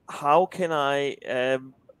 how can I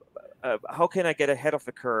get ahead of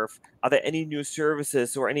the curve? Are there any new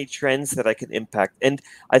services or any trends that I can impact? And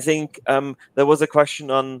I think there was a question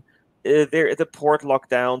on the port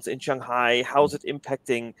lockdowns in Shanghai, how's it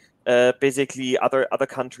impacting basically other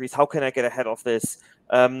countries? How can I get ahead of this?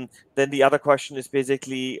 Then the other question is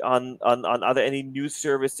basically on are there any new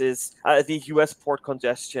services, the US port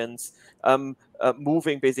congestions,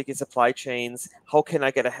 moving basically supply chains? How can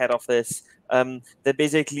I get ahead of this? Then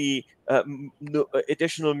basically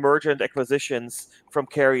additional merger and acquisitions from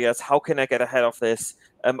carriers. How can I get ahead of this?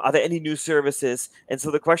 Are there any new services? And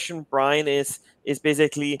so the question, Brian, is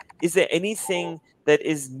basically, is there anything that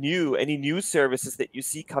is new, any new services that you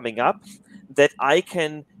see coming up that I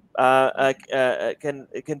can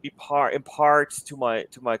impart to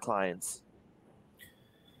my clients?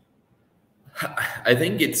 I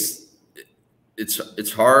think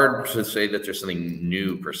it's hard to say that there's something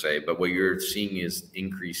new per se, but what you're seeing is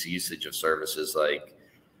increased usage of services like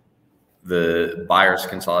the buyer's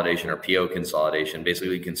consolidation or PO consolidation,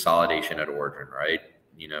 basically consolidation at origin, right?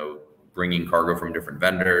 You know, bringing cargo from different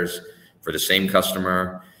vendors for the same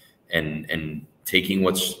customer and taking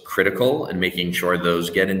what's critical and making sure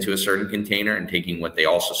those get into a certain container, and taking what they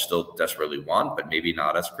also still desperately want, but maybe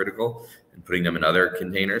not as critical, and putting them in other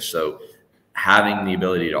containers. So having the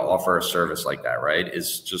ability to offer a service like that, right,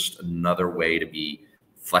 is just another way to be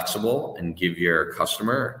flexible and give your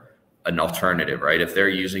customer an alternative, right? If they're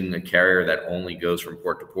using a carrier that only goes from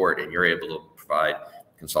port to port and you're able to provide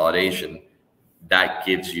consolidation, that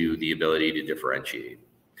gives you the ability to differentiate.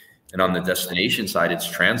 And on the destination side, it's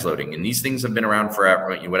transloading. And these things have been around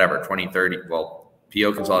forever, whatever, 20, 30, well,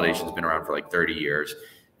 PO consolidation has been around for like 30 years.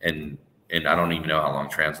 And I don't even know how long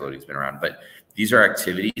transloading has been around, but these are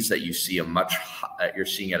activities that you see you're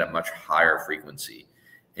seeing at a much higher frequency.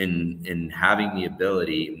 In having the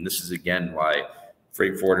ability, and this is again why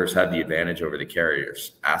freight forwarders have the advantage over the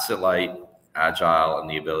carriers: asset light, agile, and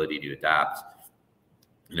the ability to adapt.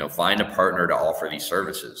 You know, find a partner to offer these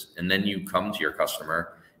services, and then you come to your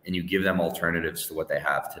customer and you give them alternatives to what they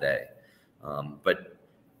have today. But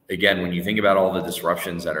again, when you think about all the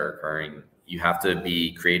disruptions that are occurring, you have to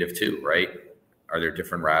be creative too, right? Are there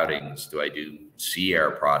different routings? Do I do sea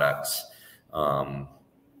air products?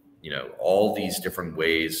 You know, all these different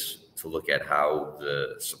ways to look at how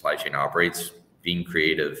the supply chain operates. Being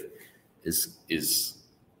creative is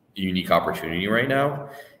a unique opportunity right now,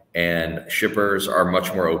 and shippers are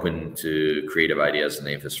much more open to creative ideas than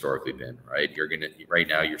they've historically been, right? Right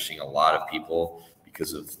now you're seeing a lot of people,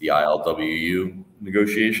 because of the ILWU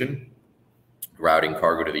negotiation, routing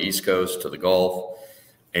cargo to the East Coast, to the Gulf,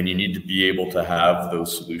 and you need to be able to have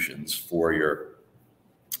those solutions for your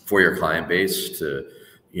client base to,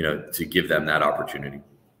 you know, to give them that opportunity.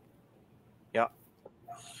 Yeah.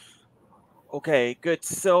 Okay, good.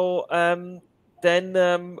 So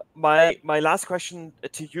then my last question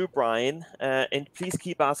to you, Brian, and please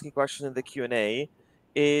keep asking questions in the Q&A,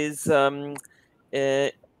 is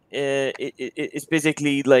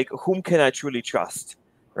basically like, whom can I truly trust,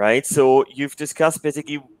 right? So you've discussed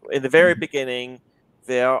basically in the very beginning,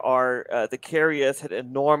 there are the carriers had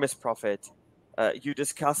enormous profit. You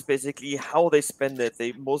discussed basically how they spend it.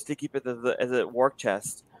 They mostly keep it as a work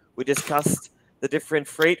chest. We discussed the different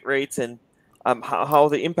freight rates and how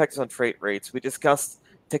the impact is on freight rates. We discussed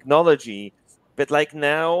technology, but like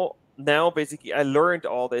now basically I learned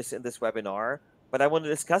all this in this webinar, but I want to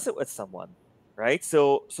discuss it with someone, right?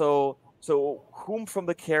 So whom from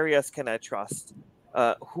the carriers can I trust?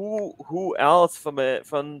 Who else from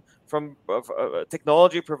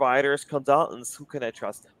technology providers, consultants, who can I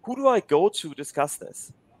trust? Who do I go to discuss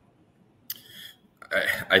this?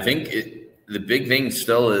 I think the big thing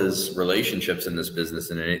still is relationships in this business.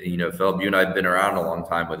 And, you know, Philip, you and I have been around a long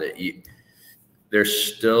time with it.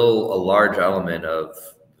 There's still a large element of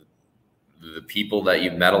the people that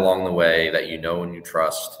you've met along the way, that you know and you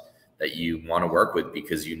trust, that you want to work with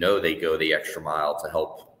because you know they go the extra mile to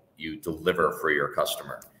help you deliver for your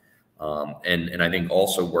customer. And I think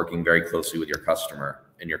also working very closely with your customer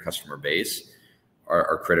and your customer base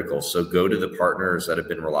are critical. So go to the partners that have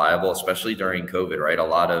been reliable, especially during COVID, right? A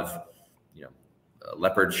lot of, you know,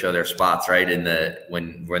 leopards show their spots, right?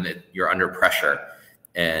 When you're under pressure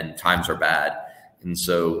and times are bad. And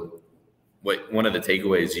so one of the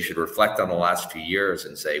takeaways, you should reflect on the last 2 years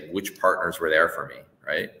and say, which partners were there for me,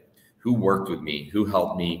 right? Who worked with me? Who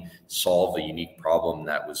helped me solve a unique problem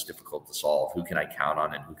that was difficult to solve? Who can I count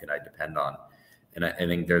on and who can I depend on? And I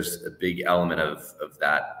think there's a big element of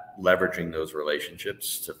that, leveraging those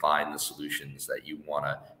relationships to find the solutions that you want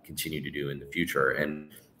to continue to do in the future. And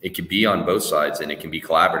it could be on both sides, and it can be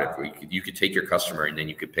collaborative. Where you could take your customer and then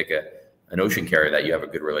you could pick an ocean carrier that you have a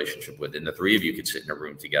good relationship with, and the three of you could sit in a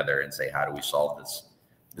room together and say, how do we solve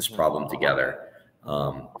this problem together?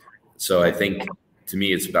 So I think to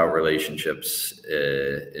me, it's about relationships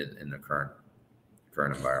in the current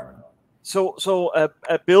environment. So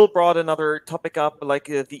Bill brought another topic up, like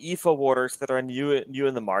the EFO waters that are new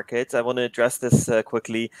in the market. I want to address this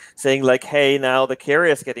quickly, saying like, hey, now the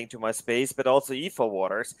carrier is getting to my space, but also EFO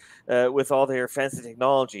waters with all their fancy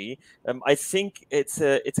technology. I think it's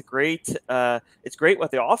great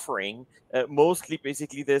what they're offering. Mostly,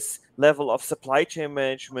 basically, this level of supply chain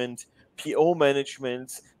management, PO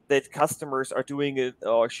management that customers are doing it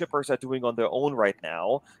or shippers are doing on their own right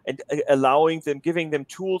now, and giving them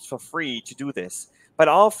tools for free to do this. But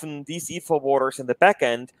often these EFO waters in the back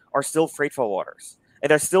end are still freight forwarders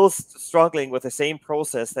and are still struggling with the same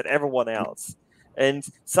process that everyone else. And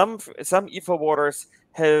some EFO waters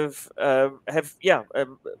have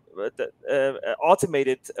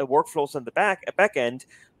automated workflows on the back end.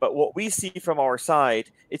 But what we see from our side,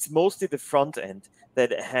 it's mostly the front end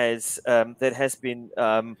that has been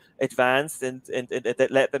advanced and that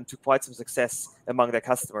led them to quite some success among their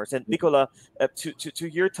customers. And Nicola, to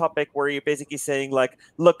your topic, where you're basically saying like,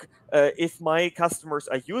 look, if my customers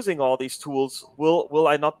are using all these tools, will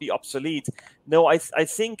I not be obsolete? No, I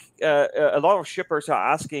think a lot of shippers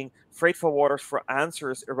are asking freight forwarders for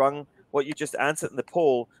answers around what you just answered in the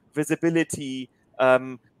poll: visibility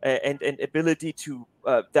and ability to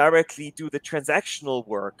directly do the transactional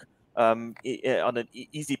work on an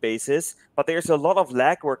easy basis. But there's a lot of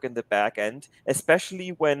legwork in the back end, especially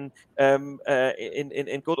when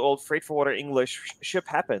in good old freight forwarder English, ship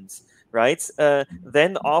happens, right?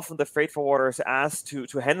 Then often the freight forwarder is asked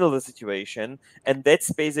to handle the situation, and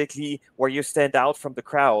that's basically where you stand out from the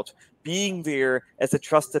crowd, being there as a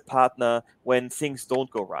trusted partner when things don't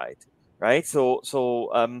go right? So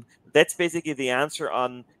that's basically the answer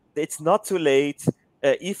on it's not too late.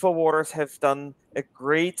 EFO waters have done a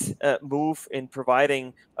great move in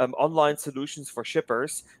providing online solutions for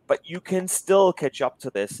shippers, but you can still catch up to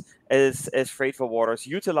this as freight forwarders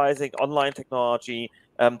utilizing online technology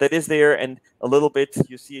that is there. And a little bit,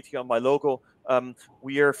 you see it here on my logo,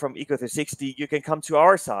 we are from ECU360. You can come to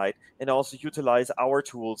our side and also utilize our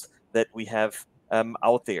tools that we have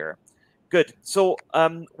out there. Good. So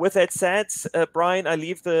with that said, Brian, I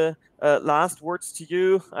leave the last words to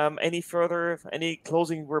you. Any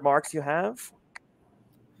closing remarks you have?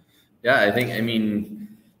 Yeah, I mean,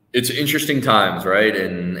 it's interesting times, right?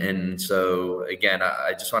 And so again,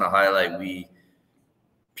 I just want to highlight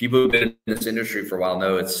people who've been in this industry for a while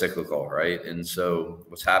know it's cyclical, right? And so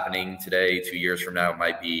what's happening today, 2 years from now,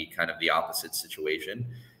 might be kind of the opposite situation.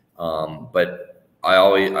 But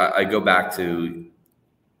I go back to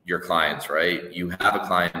your clients, right? You have a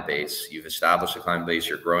client base, you've established a client base,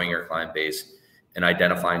 you're growing your client base, and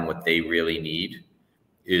identifying what they really need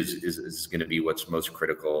is going to be what's most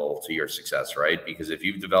critical to your success, right? Because if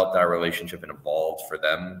you've developed that relationship and evolved for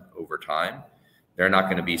them over time, they're not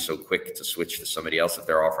going to be so quick to switch to somebody else if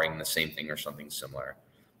they're offering the same thing or something similar.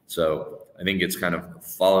 So I think it's kind of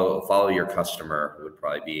follow your customer would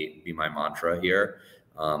probably be my mantra here.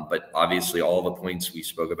 But obviously all the points we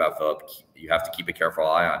spoke about, Philip, you have to keep a careful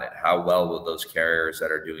eye on it. How well will those carriers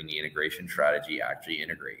that are doing the integration strategy actually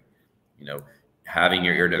integrate? You know, having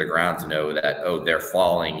your ear to the ground to know that, oh, they're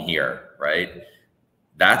falling here, right?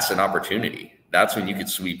 That's an opportunity. That's when you could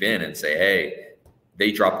sweep in and say, hey,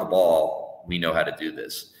 they dropped the ball. We know how to do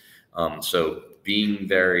this. So being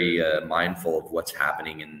very mindful of what's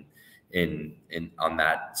happening in on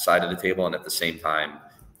that side of the table, and at the same time,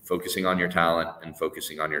 focusing on your talent and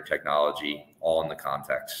focusing on your technology, all in the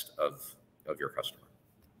context of your customer.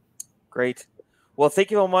 Great. Well,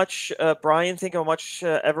 thank you very much, Brian. Thank you very much,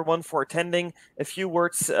 everyone, for attending. A few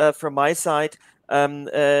words from my side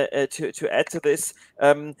to add to this.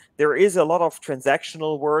 There is a lot of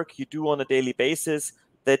transactional work you do on a daily basis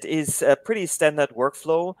that is a pretty standard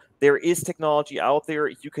workflow. There is technology out there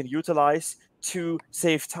you can utilize to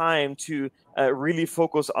save time, to really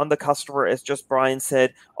focus on the customer, as just Brian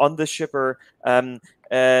said, on the shipper,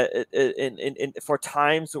 for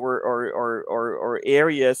times or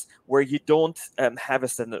areas where you don't have a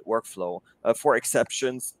standard workflow, for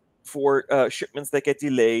exceptions, for shipments that get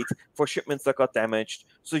delayed, for shipments that got damaged.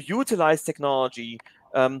 So utilize technology.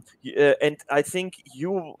 And I think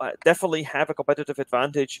you definitely have a competitive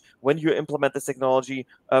advantage when you implement this technology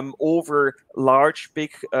over large,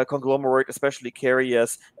 big conglomerate, especially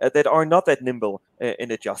carriers that are not that nimble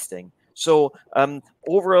in adjusting. So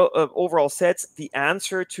overall sets, the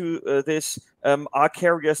answer to this are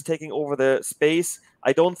carriers taking over the space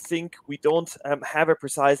I don't think we don't have a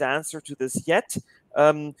precise answer to this yet.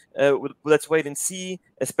 Let's wait and see,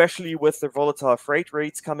 especially with the volatile freight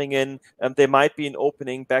rates coming in. There might be an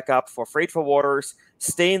opening back up for freight forwarders.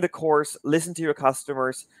 Stay in the course, listen to your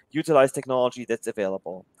customers, utilize technology that's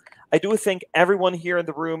available. I do thank everyone here in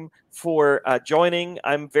the room for joining.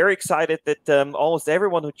 I'm very excited that almost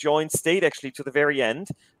everyone who joined stayed actually to the very end.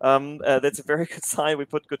 That's a very good sign. We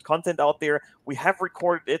put good content out there. We have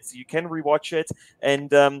recorded it, so you can rewatch it.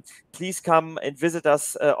 And please come and visit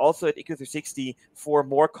us also at ECU360 for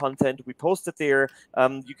more content. We posted there.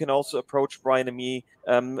 You can also approach Brian and me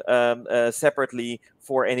separately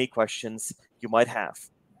for any questions you might have.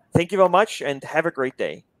 Thank you very much and have a great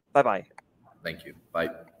day. Bye-bye. Thank you.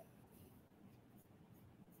 Bye.